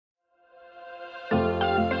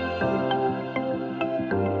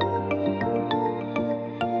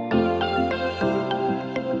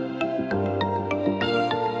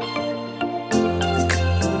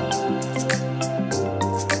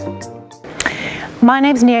My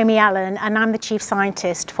name's Naomi Allen and I'm the Chief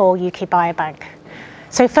Scientist for UK Biobank.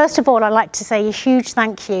 So first of all, I'd like to say a huge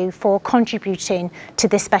thank you for contributing to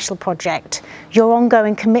this special project. Your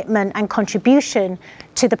ongoing commitment and contribution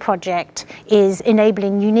to the project is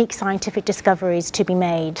enabling unique scientific discoveries to be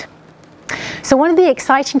made. So one of the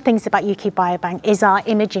exciting things about UK Biobank is our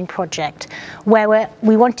imaging project, where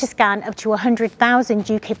we want to scan up to 100,000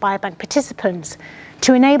 UK Biobank participants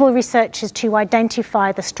to enable researchers to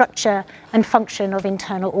identify the structure and function of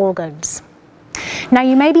internal organs. Now,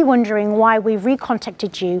 you may be wondering why we've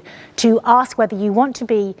recontacted you to ask whether you want to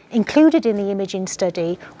be included in the imaging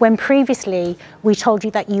study when previously we told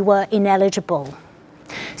you that you were ineligible.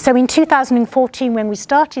 So in 2014, when we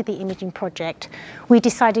started the imaging project, we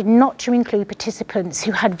decided not to include participants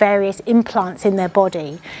who had various implants in their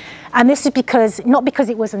body. And this is not because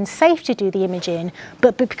it was unsafe to do the imaging,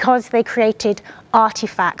 but because they created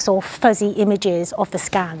artifacts or fuzzy images of the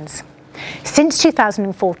scans. Since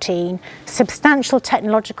 2014, substantial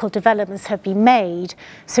technological developments have been made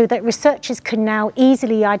so that researchers can now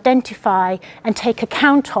easily identify and take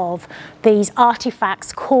account of these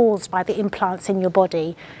artifacts caused by the implants in your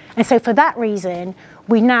body. And so for that reason,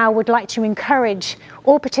 we now would like to encourage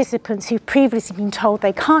all participants who've previously been told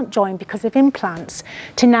they can't join because of implants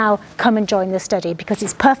to now come and join the study, because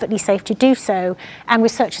it's perfectly safe to do so and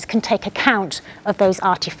researchers can take account of those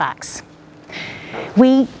artifacts.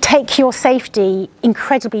 We take your safety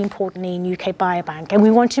incredibly importantly in UK Biobank, and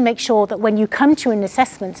we want to make sure that when you come to an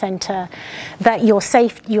assessment centre that your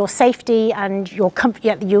safety and you're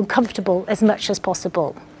comfortable as much as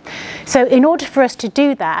possible. So in order for us to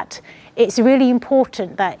do that, it's really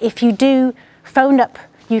important that if you do phone up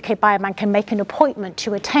UK Biobank and make an appointment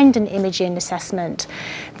to attend an imaging assessment,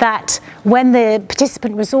 that when the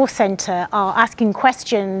Participant Resource Centre are asking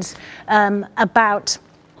questions about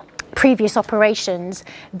previous operations,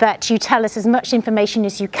 that you tell us as much information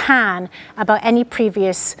as you can about any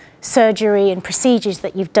previous surgery and procedures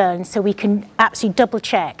that you've done, so we can absolutely double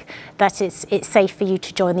check that it's safe for you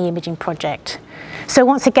to join the imaging project. So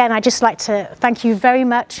once again, I'd just like to thank you very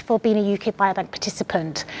much for being a UK Biobank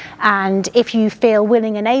participant, and if you feel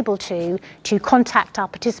willing and able to contact our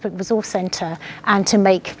Participant Resource Centre and to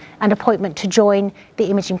make an appointment to join the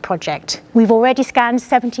imaging project. We've already scanned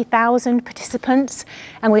 70,000 participants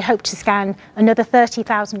and we hope to scan another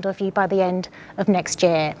 30,000 of you by the end of next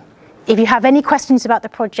year. If you have any questions about the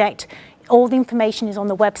project, all the information is on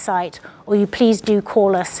the website, or you please do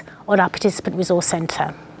call us on our Participant Resource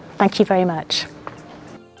Centre. Thank you very much.